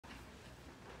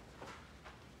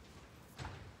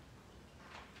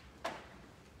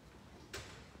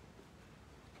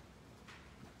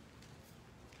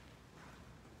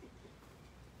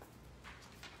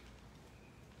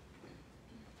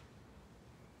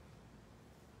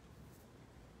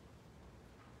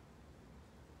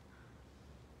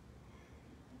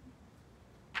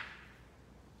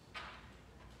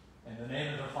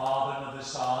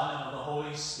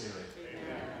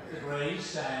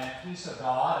Grace and peace of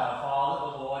God, our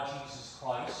Father, the Lord Jesus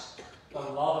Christ, the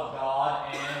love of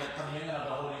God, and the communion of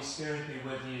the Holy Spirit be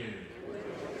with you.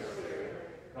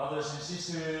 Brothers and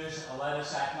sisters, let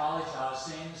us acknowledge our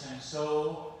sins and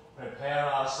so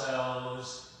prepare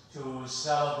ourselves to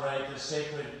celebrate the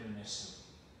sacred mysteries.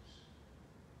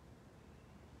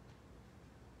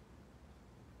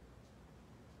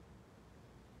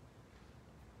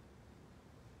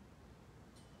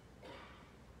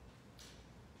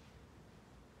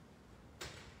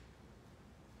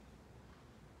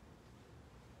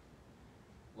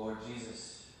 Lord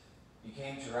Jesus, you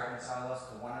came to reconcile us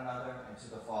to one another and to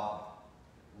the Father.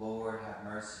 Lord, have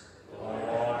mercy. Lord,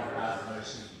 have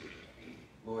mercy.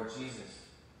 Lord Jesus,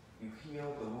 you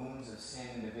healed the wounds of sin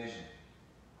and division.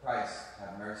 Christ,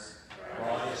 have mercy.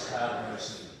 Christ, have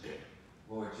mercy.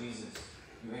 Lord Jesus,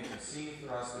 you intercede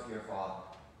for us with your Father.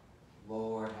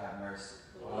 Lord, have mercy.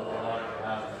 Lord,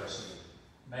 have mercy.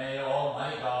 May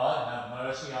Almighty God have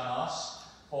mercy on us,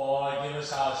 forgive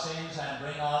us our sins, and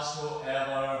bring us to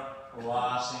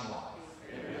everlasting life.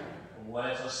 Amen.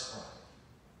 Let us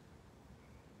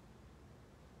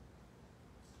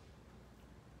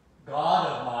pray. God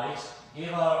of might,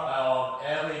 giver of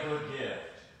every good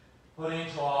gift, put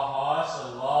into our hearts the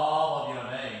love of your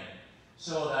name,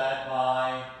 so that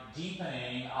by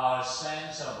deepening our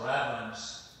sense of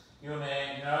reverence, you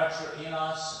may nurture in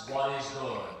us what is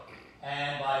good,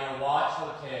 and by your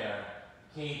watchful care,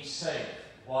 keep safe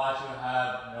what you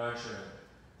have nurtured.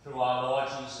 Through our Lord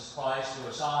Jesus Christ,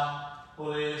 your Son, who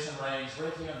lives and reigns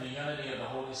with you in the unity of the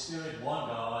Holy Spirit, one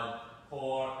God,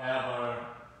 forever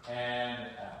and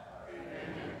ever.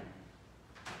 Amen.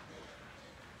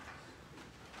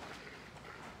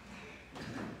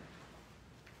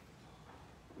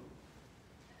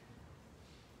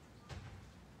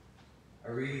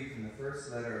 A reading from the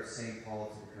first letter of St. Paul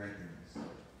to the Corinthians.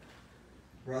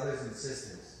 Brothers and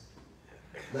sisters,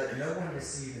 let no one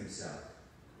deceive himself.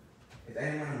 If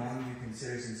anyone among you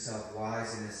considers himself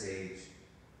wise in this age,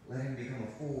 let him become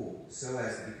a fool so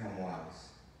as to become wise.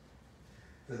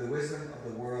 For the wisdom of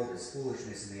the world is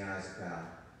foolishness in the eyes of God.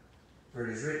 For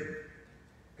it is written,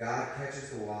 God catches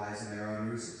the wise in their own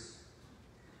ruses.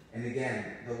 And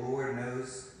again, the Lord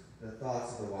knows the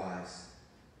thoughts of the wise,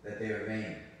 that they are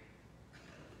vain.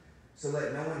 So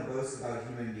let no one boast about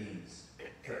human beings,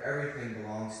 for everything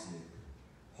belongs to you.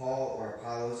 Paul or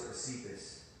Apollos or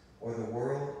Cephas, or the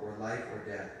world or life or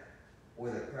death, or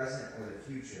the present or the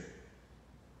future,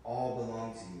 all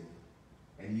belong to you,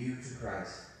 and you to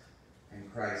Christ,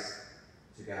 and Christ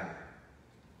to God.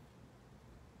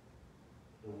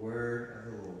 The word of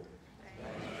the Lord.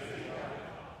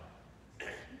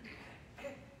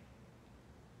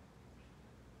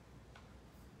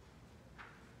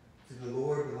 To the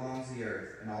Lord belongs the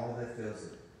earth and all that fills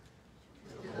it.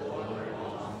 To the Lord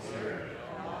belongs the earth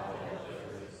and all that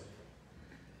fills it.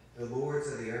 The Lord's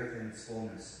of the earth and its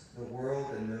fullness, the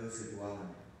world and those who dwell in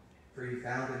it. For he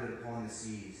founded it upon the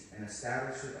seas and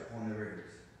established it upon the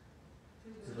rivers.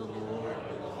 To the Lord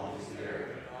belongs the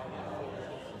earth and all that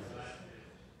fills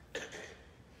it.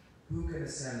 Who can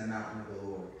ascend the mountain of the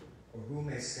Lord, or who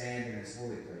may stand in his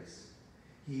holy place?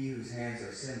 He whose hands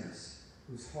are sinless,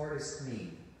 whose heart is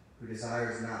clean, who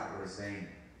desires not what is vain.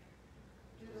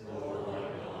 To the Lord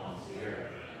belongs the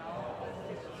earth and all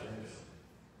that fills it.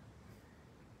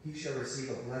 He shall receive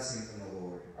a blessing from the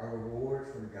Lord, a reward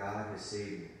from God his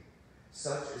Savior.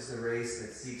 Such is the race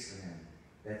that seeks for him,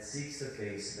 that seeks the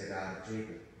face of the God of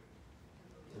Jacob.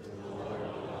 To the Lord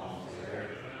belongs the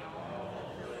earth and all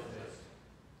that fills it.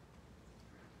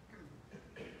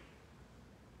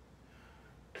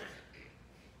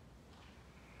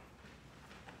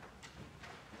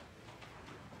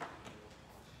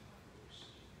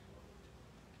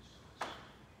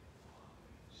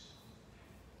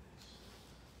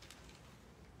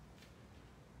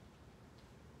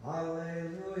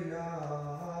 Alleluia,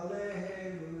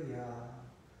 alleluia,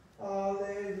 alleluia.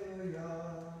 Alleluia,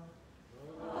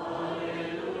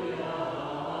 alleluia,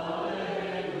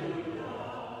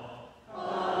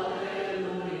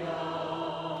 alleluia.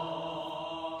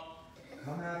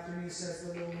 Come after me, says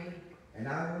the Lord, and I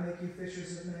will make you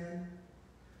fishers of men.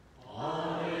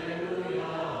 Alleluia,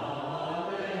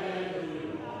 alleluia,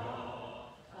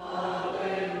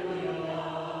 alleluia.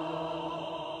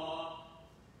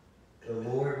 The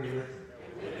Lord be with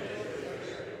you.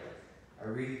 A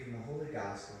reading from the Holy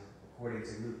Gospel according to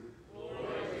Luke.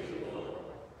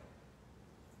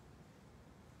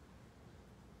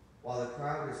 While the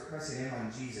crowd was pressing in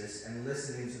on Jesus and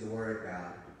listening to the word of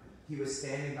God, he was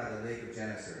standing by the lake of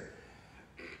Gennesaret.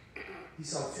 He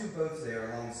saw two boats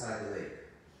there alongside the lake.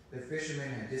 The fishermen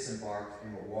had disembarked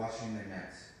and were washing their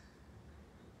nets.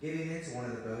 Getting into one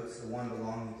of the boats, the one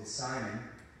belonging to Simon,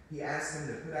 he asked him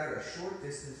to put out a short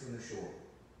distance from the shore.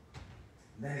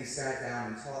 Then he sat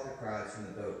down and taught the crowds from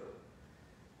the boat.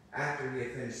 After he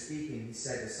had finished speaking, he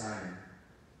said to Simon,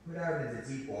 "Put out into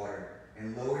deep water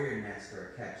and lower your nets for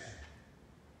a catch."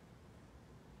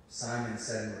 Simon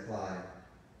said in reply,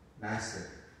 "Master,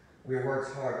 we have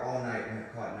worked hard all night and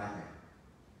have caught nothing.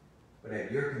 But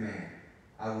at your command,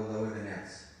 I will lower the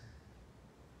nets."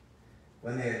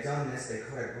 When they had done this, they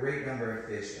caught a great number of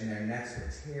fish, and their nets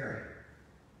were tearing.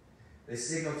 They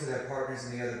signaled to their partners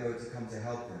in the other boat to come to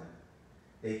help them.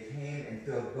 They came and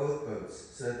filled both boats,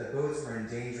 so that the boats were in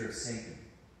danger of sinking.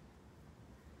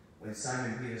 When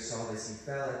Simon Peter saw this, he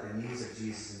fell at the knees of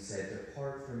Jesus and said,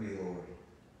 "Depart from me, Lord,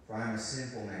 for I am a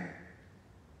sinful man."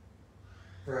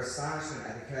 For astonishment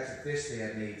at the catch of fish they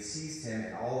had made seized him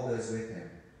and all those with him,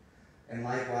 and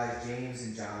likewise James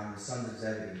and John, the sons of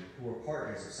Zebedee, who were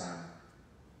partners of Simon.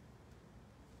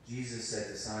 Jesus said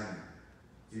to Simon,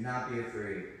 "Do not be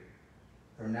afraid.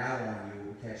 From now on you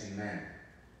will be catching men."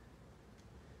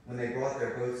 When they brought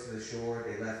their boats to the shore,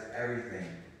 they left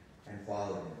everything and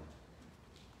followed him.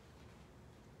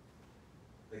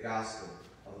 The Gospel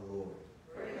of the Lord.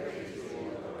 Praise to you,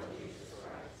 Lord Jesus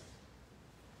Christ.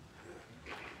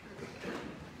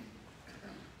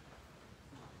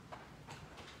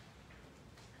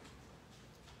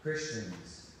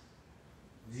 Christians,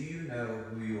 do you know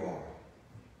who you are?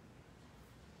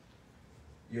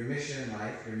 Your mission in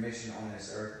life, your mission on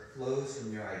this earth, flows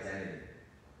from your identity.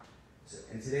 So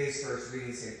in today's first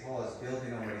reading, St. Paul is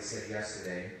building on what he said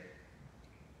yesterday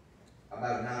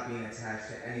about not being attached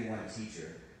to any one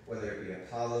teacher, whether it be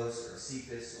Apollos or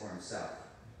Cephas or himself.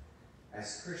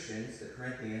 As Christians, the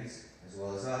Corinthians, as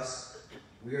well as us,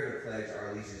 we are to pledge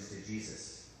our allegiance to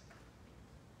Jesus.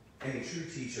 Any true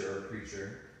teacher or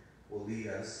preacher will lead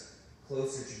us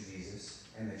closer to Jesus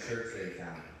and the church they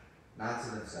found, not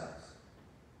to themselves.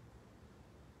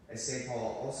 As St.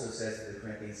 Paul also says to the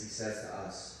Corinthians, he says to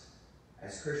us,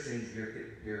 as Christians,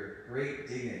 your great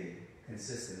dignity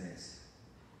consists in this.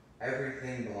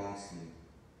 Everything belongs to you.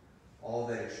 All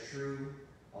that is true,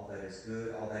 all that is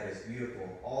good, all that is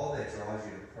beautiful, all that draws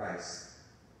you to Christ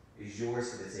is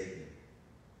yours for the taking.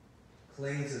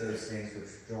 Cling to those things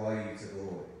which draw you to the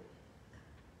Lord.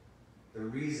 The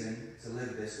reason to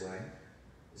live this way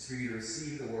is for you to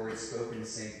receive the words spoken to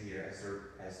St. Peter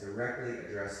as directly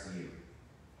addressed to you.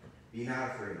 Be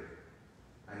not afraid.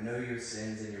 I know your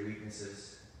sins and your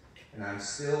weaknesses, and I'm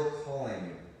still calling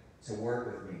you to work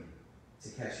with me to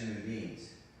catch human beings.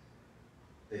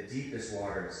 The deepest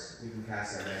waters we can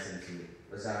cast our nets into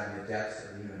reside in the depths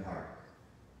of the human heart.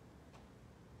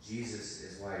 Jesus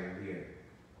is why you're here.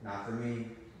 Not for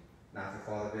me, not for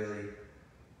Father Billy.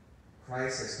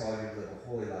 Christ has called you to live a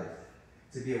holy life,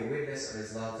 to be a witness of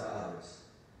his love to others,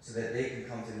 so that they can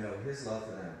come to know his love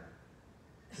for them,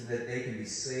 so that they can be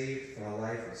saved from a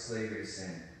life of slavery to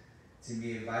sin, to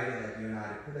be invited like you and I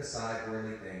to put aside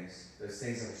worldly things, those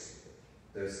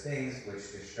things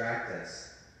which distract us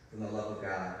from the love of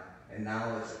God and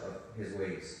knowledge of his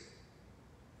ways.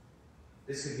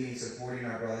 This could mean supporting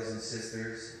our brothers and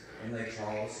sisters in Lake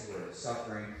Charles who are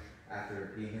suffering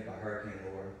after being hit by Hurricane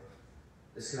Laura.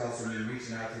 This could also mean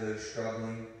reaching out to those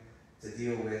struggling to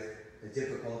deal with the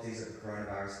difficulties of the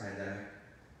coronavirus pandemic,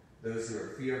 those who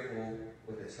are fearful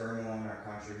with the turmoil in our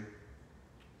country.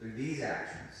 Through these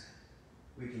actions,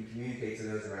 we can communicate to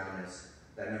those around us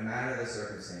that no matter the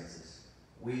circumstances,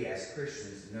 we as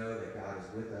Christians know that God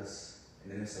is with us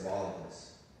in the midst of all of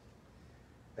this.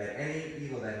 That any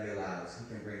evil that he allows, he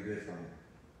can bring good from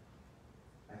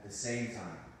it. At the same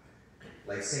time,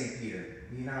 like St. Peter,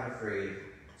 be not afraid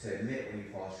to admit when you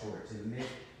fall short, to admit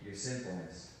your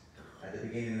sinfulness. At the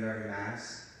beginning of every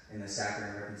Mass, in the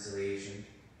Sacrament of Reconciliation.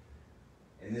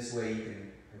 In this way, you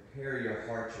can prepare your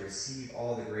heart to receive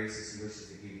all the graces he wishes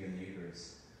to give you in the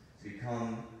Eucharist, to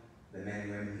become the men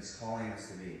and women he's calling us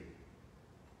to be.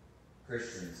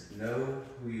 Christians, know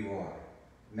who you are.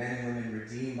 Men and women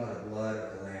redeemed by the blood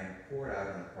of the Lamb poured out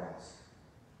on the cross.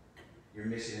 Your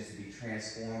mission is to be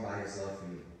transformed by his love for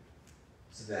you,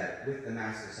 so that with the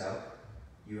Master's help,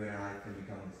 you and I can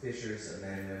become the fishers of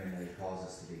men and women that he calls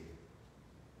us to be.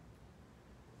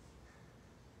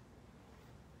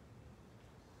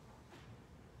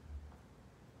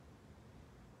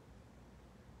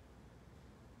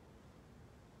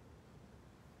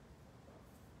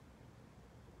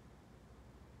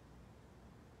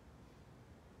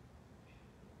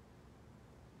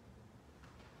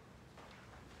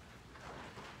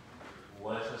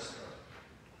 Let us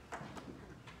pray.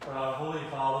 For our Holy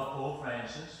Father, Pope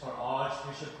Francis, for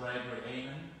Archbishop Gregory,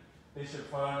 Bishop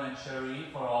Fern and Cherie,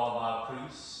 for all of our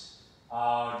priests,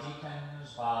 our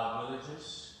deacons, our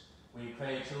villages. We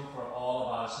pray too for all of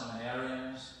our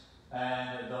seminarians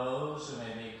and those who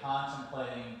may be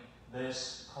contemplating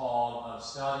this call of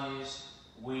studies.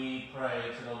 We pray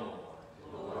to the Lord.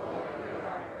 Lord, hear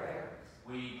our prayers.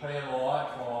 We pray, Lord,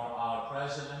 for our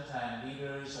president and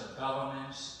leaders of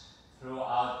governments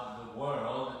throughout the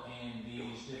world in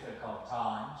these difficult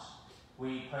times.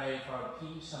 We pray for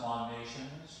peace among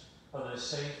nations, for the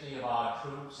safety of our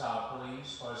troops, our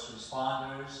police, first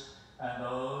responders, and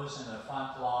those in the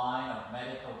front line of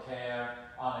medical care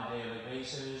on a daily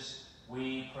basis.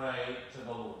 We pray to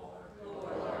the Lord.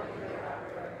 Lord, hear our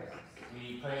prayers.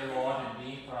 We pray, Lord,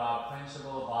 indeed for our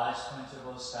principal, vice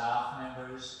principal, staff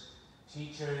members,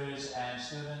 teachers, and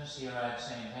students here at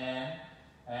St. Anne.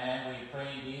 And we pray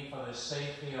indeed for the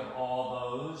safety of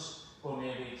all those who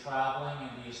may be traveling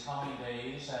in these coming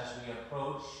days as we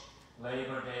approach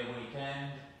Labor Day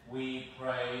weekend. We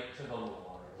pray to the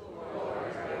Lord. Lord,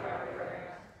 hear our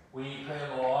prayers. We pray,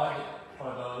 Lord,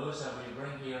 for those that we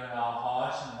bring here in our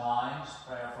hearts and minds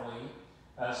prayerfully,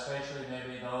 especially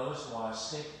maybe those who are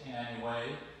sick in any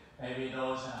way, maybe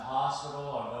those in hospital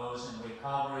or those in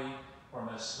recovery from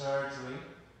a surgery,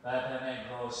 that they may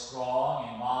grow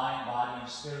strong in mind, body, and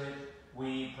spirit.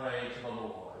 We pray to the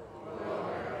Lord. Lord,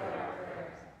 hear our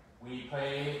prayers. We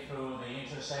pray through the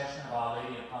intercession of Our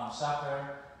Lady of Palm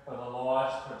Succor for the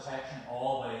Lord's protection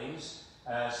always,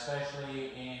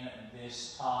 especially in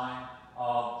this time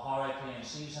of hurricane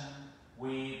season.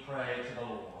 We pray to the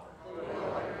Lord.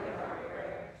 Lord, hear our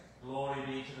prayers. Glory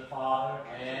be to the Father,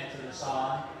 and to the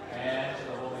Son, and to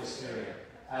the Holy Spirit,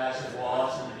 as it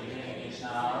was in the beginning, is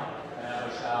now, and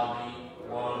ever shall be,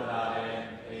 world without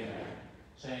end. Amen.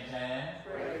 Saint Anne,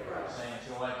 Pray for us. Saint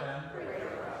Joachim, Pray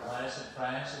for us. Blessed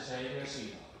Francis Xavier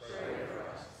Seals. Pray for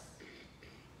us.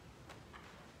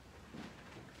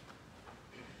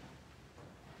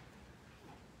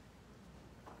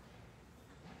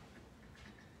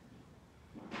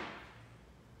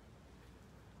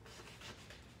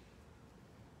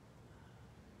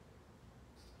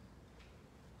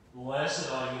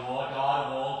 Blessed are you, Lord God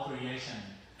of all creation,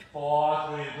 for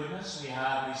through your goodness we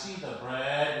have received the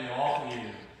bread we offer you,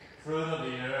 fruit of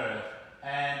the earth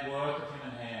and work of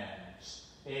human hands.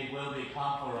 It will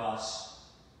become for us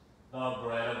the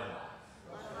bread of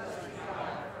life. Blessed be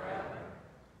God forever.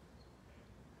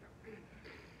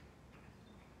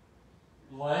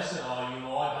 Blessed are you,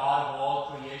 Lord God of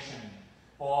all creation,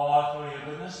 for through your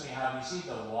goodness we have received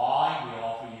the wine we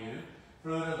offer you,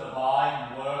 fruit of the vine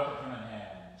and work of human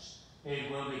hands.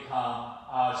 It will become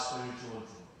our spiritual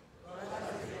joy.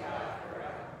 Blessed be God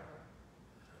forever.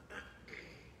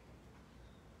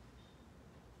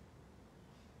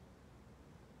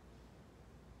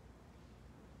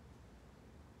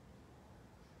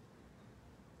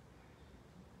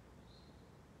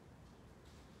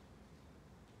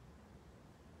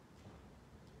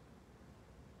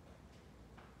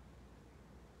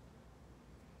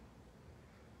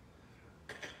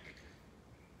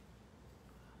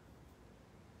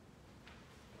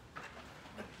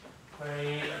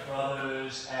 Pray,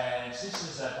 brothers and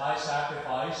sisters, that my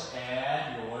sacrifice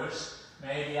and yours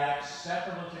may be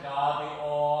acceptable to God, the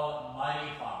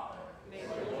Almighty Father. May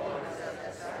the Lord accept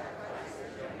the sacrifice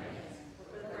of your hands,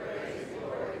 with praise and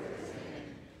glory to his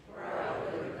name, for our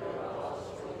good and good of all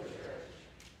his holy church.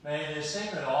 May this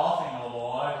sacred offering, O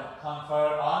Lord,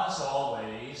 confer on us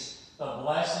always the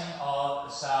blessing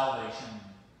of salvation,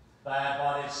 that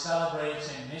what it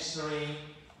celebrates in mystery,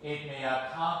 it may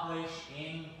accomplish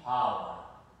in power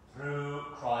through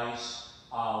Christ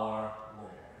our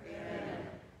Lord. Amen.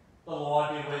 The Lord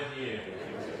be with you.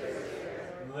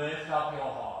 Lift up your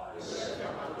hearts.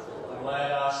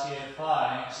 Let us give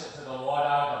thanks to the Lord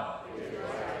our God.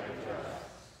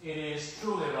 It is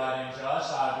truly right and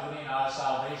just, our duty and our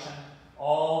salvation,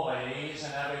 always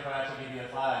and everywhere to give you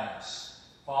thanks.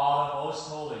 Father most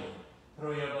holy,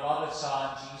 through your beloved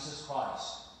Son, Jesus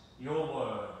Christ, your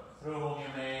word, through whom you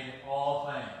made all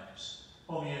things,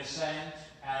 whom you sent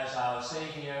as our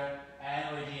Savior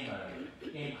and Redeemer,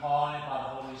 incarnate by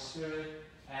the Holy Spirit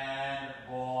and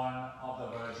born of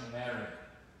the Virgin Mary.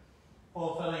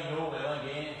 Fulfilling your will and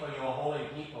gaining for your holy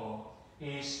people,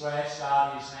 he stretched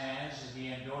out his hands as he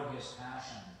endured his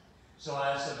passion, so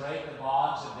as to break the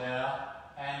bonds of death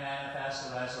and manifest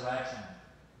the resurrection.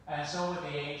 And so with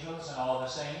the angels and all the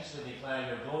saints we declare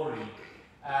your glory,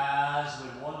 as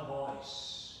with one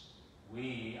voice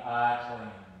we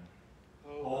acclaim.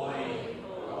 Holy,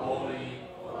 holy,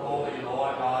 holy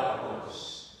Lord God of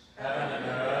hosts, heaven and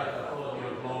earth are full of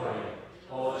your glory.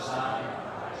 Hosanna in the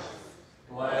highest.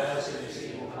 Blessed is he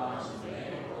who comes in the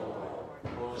name of the Lord.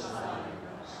 Hosanna in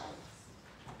the highest.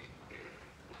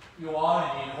 You are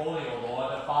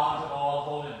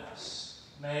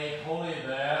Make holy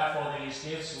therefore these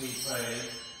gifts, we pray,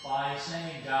 by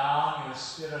sending down your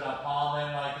Spirit upon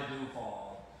them like the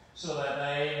dewfall, so that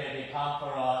they may become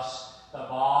for us the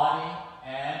body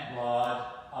and blood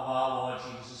of our Lord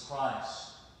Jesus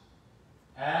Christ.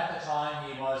 At the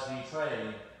time he was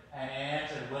betrayed and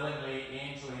entered willingly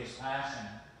into his passion,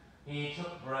 he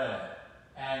took bread,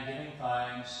 and giving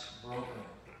thanks, broke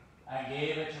it, and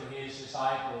gave it to his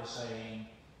disciples, saying,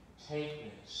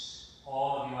 "Take this,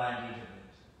 all of you, and eat of it,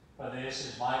 for this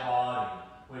is my body,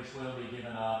 which will be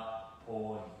given up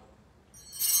for you."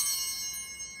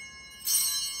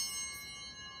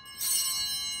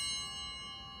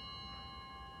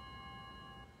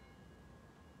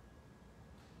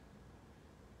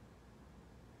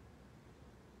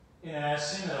 In a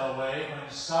similar way, when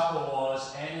supper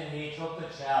was ended, he took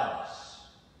the chalice,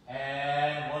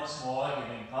 and once more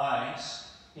giving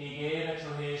thanks, he gave it to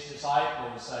his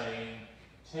disciples, saying,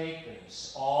 "Take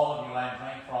this, all of you, and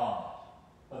drink from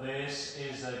it, for this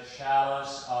is the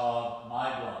chalice of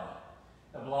my blood,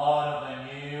 the blood of the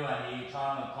new and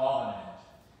eternal covenant,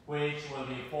 which will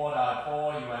be poured out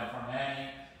for you and for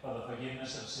many for the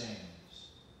forgiveness of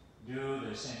sins. Do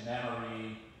this in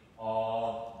memory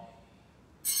of me."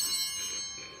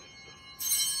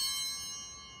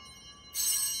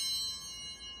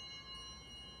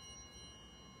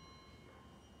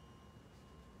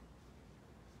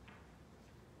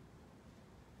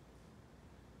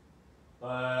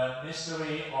 The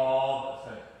mystery of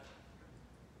faith.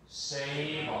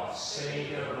 Save us,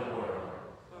 Savior of the world,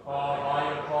 for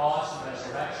by your cross and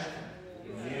resurrection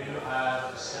you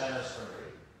have set us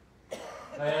free.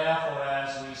 Therefore,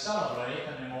 as we celebrate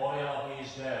the memorial of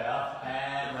his death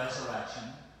and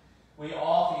resurrection, we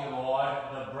offer you, Lord,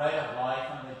 the bread of life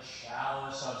and the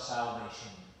chalice of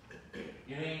salvation,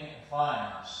 giving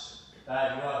thanks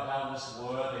that you have held us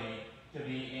worthy to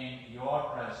be in your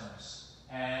presence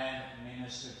and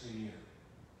minister to you.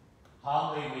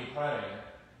 Humbly we pray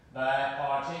that,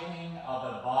 partaking of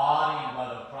the body and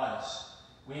blood of Christ,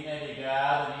 we may be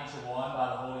gathered into one by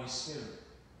the Holy Spirit.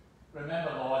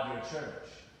 Remember, Lord, your church,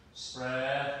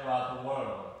 spread throughout the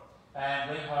world, and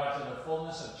bring her to the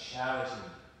fullness of charity,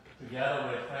 together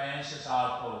with Francis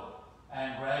our Pope,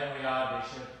 and Gregory our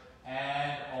Bishop,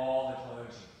 and all the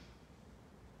clergy.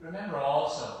 Remember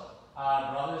also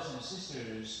our brothers and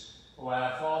sisters who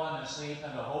have fallen asleep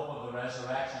in the hope of the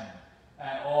resurrection,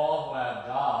 and all who have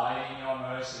died in your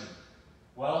mercy.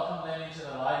 Welcome them into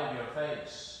the light of your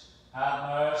face. Have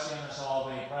mercy on us all,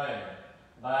 we pray,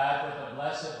 that with the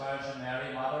Blessed Virgin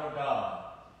Mary, Mother of God,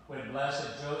 with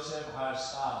blessed Joseph, her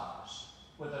spouse,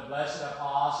 with the blessed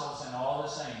apostles and all the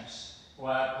saints who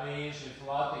have pleased you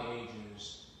throughout the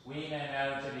ages, we may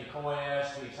merit to be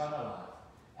co-heirs to eternal life,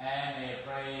 and may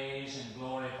praise and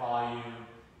glorify you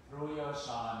through your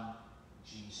Son,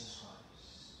 Jesus Christ.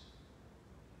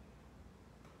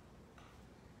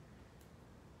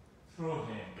 Through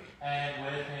him, and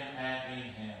with him, and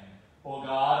in him, O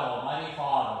God, Almighty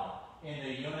Father, in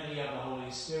the unity of the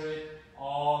Holy Spirit,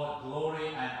 all glory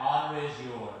and honor is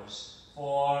yours,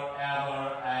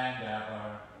 forever and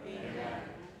ever. Amen.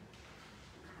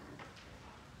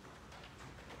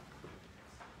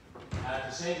 At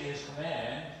the Saviour's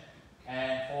command,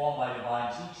 and formed by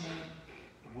divine teaching,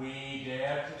 we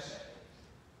dare to say,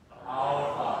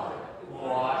 Our Father, who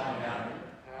art in heaven,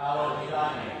 hallowed be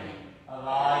thy name.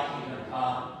 Thy kingdom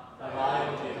come, thy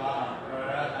will be done on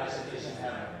earth as it is in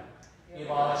heaven.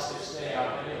 Give us this day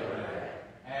our daily bread,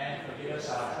 and forgive us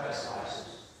our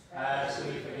trespasses, as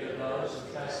we forgive those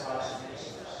who trespass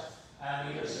against us. And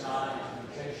lead us not into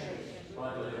temptation,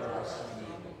 but deliver us from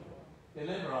evil.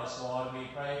 Deliver us, Lord, we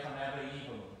pray, from every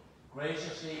evil.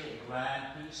 Graciously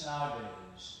grant peace in our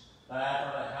days,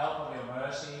 that by the help of your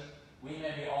mercy we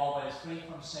may be always free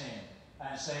from sin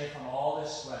and safe from all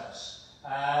distress,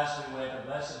 as we wait the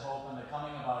blessed hope and the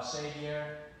coming of our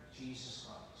Savior, Jesus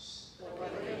Christ.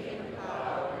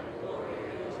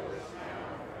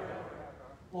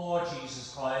 Lord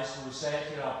Jesus Christ, who said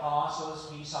to your apostles,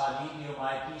 "Peace I leave you,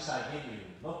 my peace I give you,"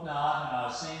 look not on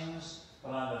our sins,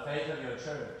 but on the faith of your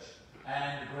church,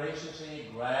 and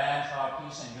graciously grant our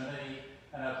peace and unity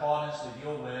in accordance with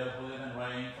your will, who live and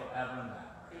reign forever and ever.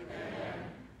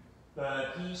 Amen.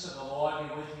 The peace of the Lord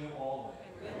be with you always.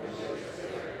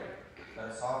 Let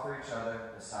us offer each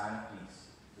other the sign of peace.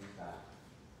 Please bow.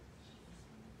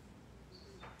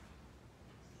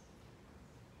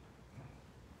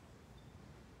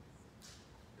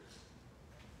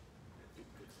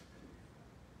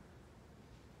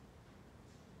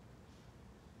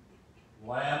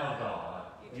 Lamb of God,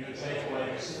 you take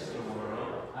away the sins of the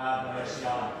world, have mercy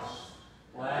on us.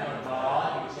 Lamb of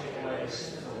God, you take away the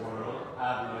sins of the world,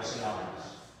 have mercy on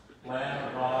us. Lamb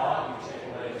of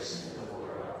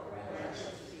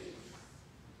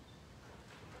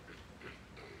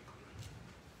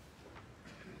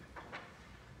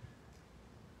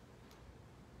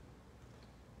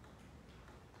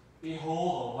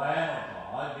Behold the Lamb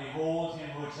of God. Behold him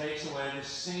who takes away the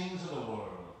sins of the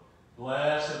world.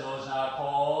 Blessed are those now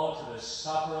called to the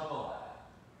supper of the Lamb.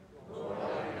 Lord,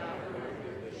 I am not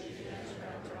worthy that you should enter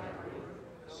under my roof,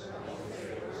 but only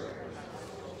say a word, and my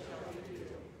soul shall be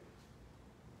healed.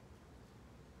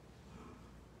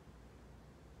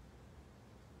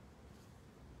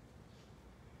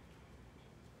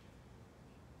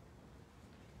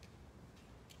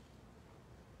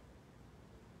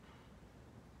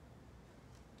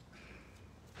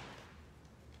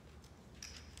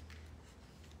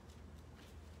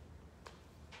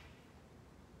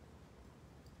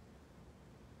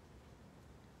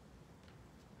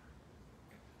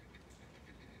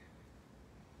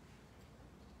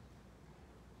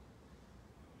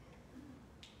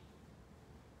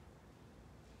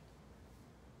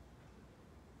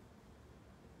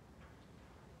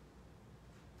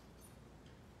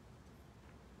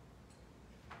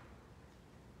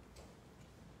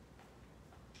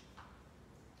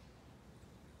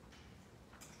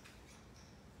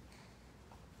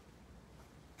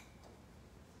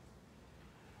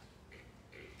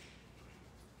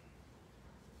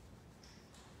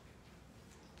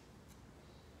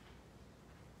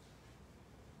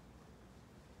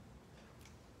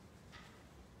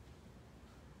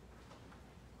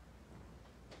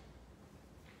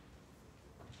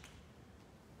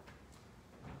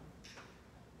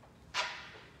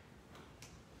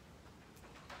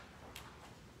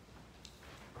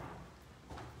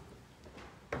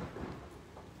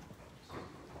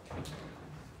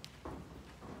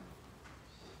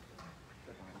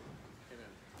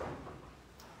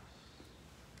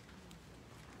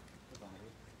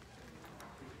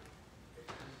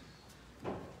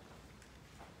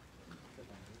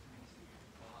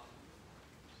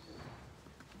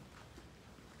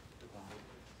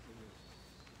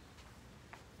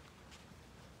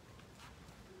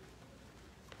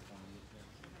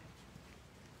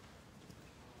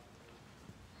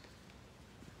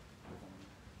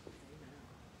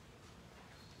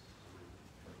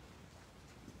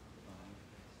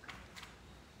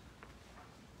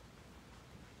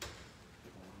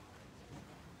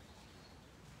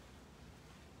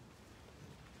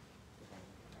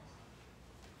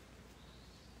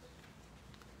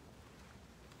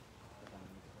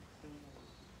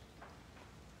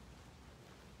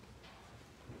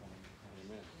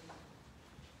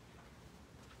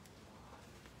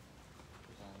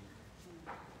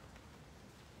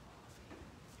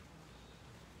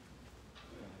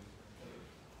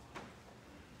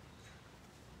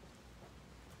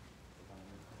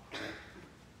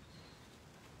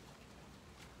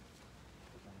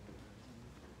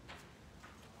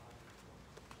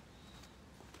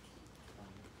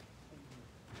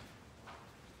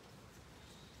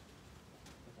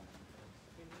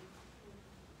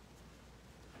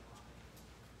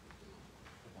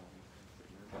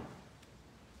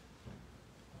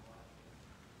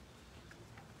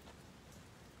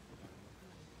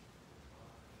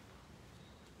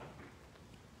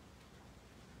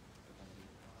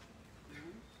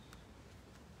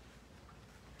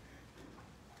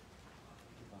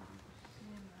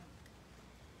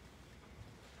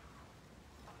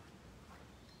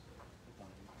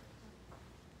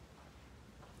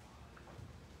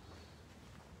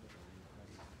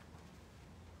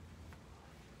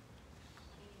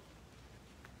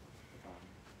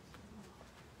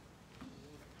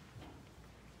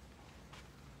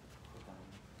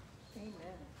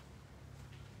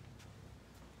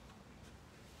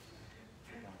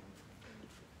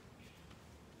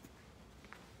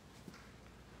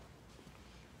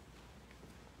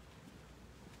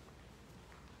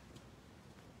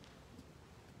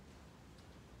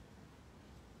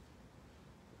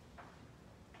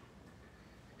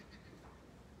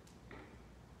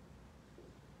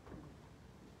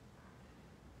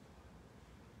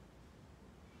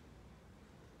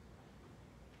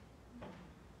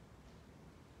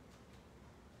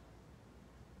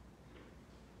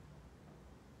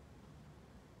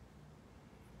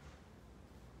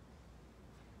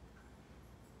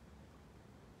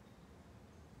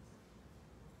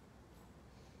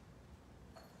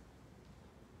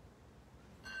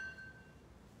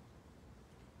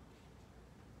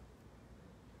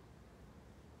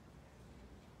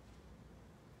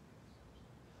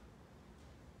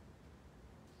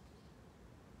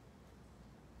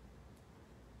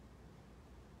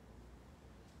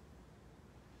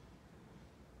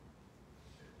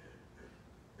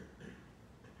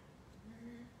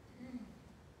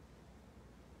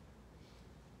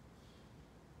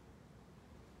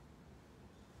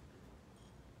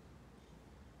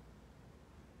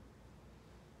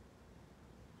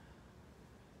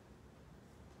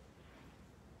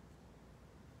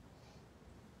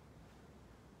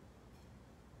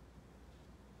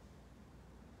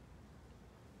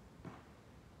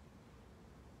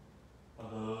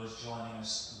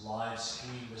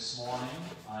 this morning,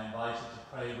 I invite you to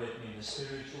pray with me the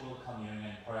spiritual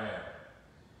communion prayer.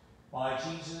 My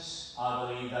Jesus, I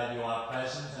believe that you are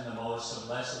present in the most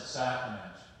blessed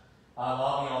sacrament. I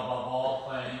love you above all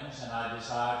things, and I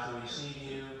desire to receive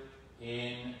you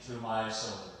into my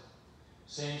soul.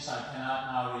 Since I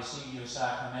cannot now receive you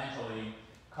sacramentally,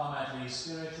 come at least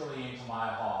spiritually into my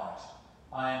heart.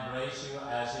 I embrace you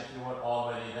as if you were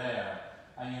already there,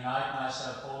 and unite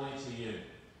myself wholly to you.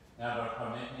 Never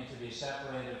permit me to be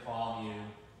separated from you.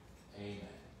 Amen.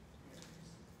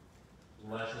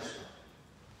 Let us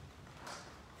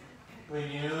pray.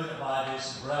 Renewed by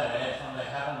this bread from the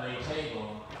heavenly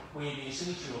table, we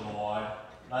beseech you, Lord,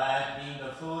 that being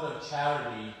the food of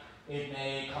charity, it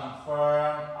may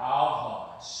confirm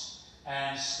our hearts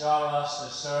and stir us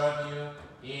to serve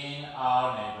you in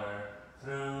our neighbor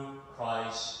through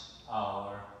Christ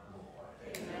our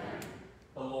Lord. Amen.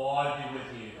 The Lord be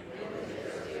with you. And with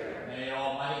your spirit. May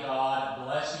Almighty God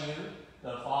bless you,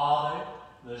 the Father,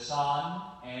 the Son,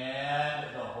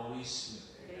 and the Holy Spirit.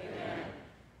 Amen.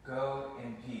 Go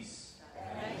in peace.